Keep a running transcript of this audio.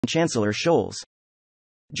Chancellor Scholz.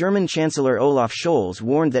 German Chancellor Olaf Scholz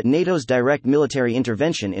warned that NATO's direct military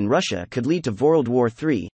intervention in Russia could lead to World War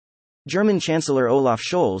III. German Chancellor Olaf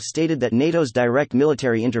Scholz stated that NATO's direct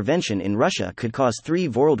military intervention in Russia could cause 3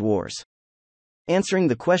 world wars. Answering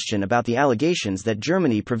the question about the allegations that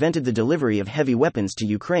Germany prevented the delivery of heavy weapons to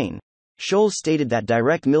Ukraine, Scholz stated that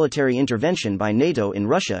direct military intervention by NATO in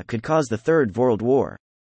Russia could cause the Third World War.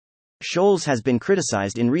 Scholz has been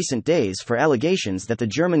criticized in recent days for allegations that the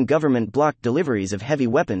German government blocked deliveries of heavy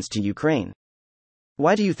weapons to Ukraine.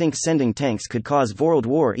 Why do you think sending tanks could cause World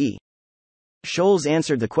War E? Scholz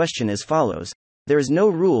answered the question as follows: there is no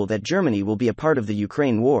rule that Germany will be a part of the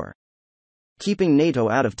Ukraine war. Keeping NATO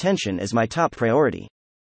out of tension is my top priority.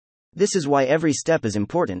 This is why every step is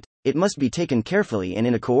important, it must be taken carefully and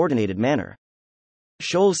in a coordinated manner.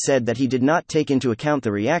 Scholz said that he did not take into account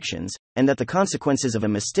the reactions, and that the consequences of a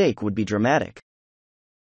mistake would be dramatic.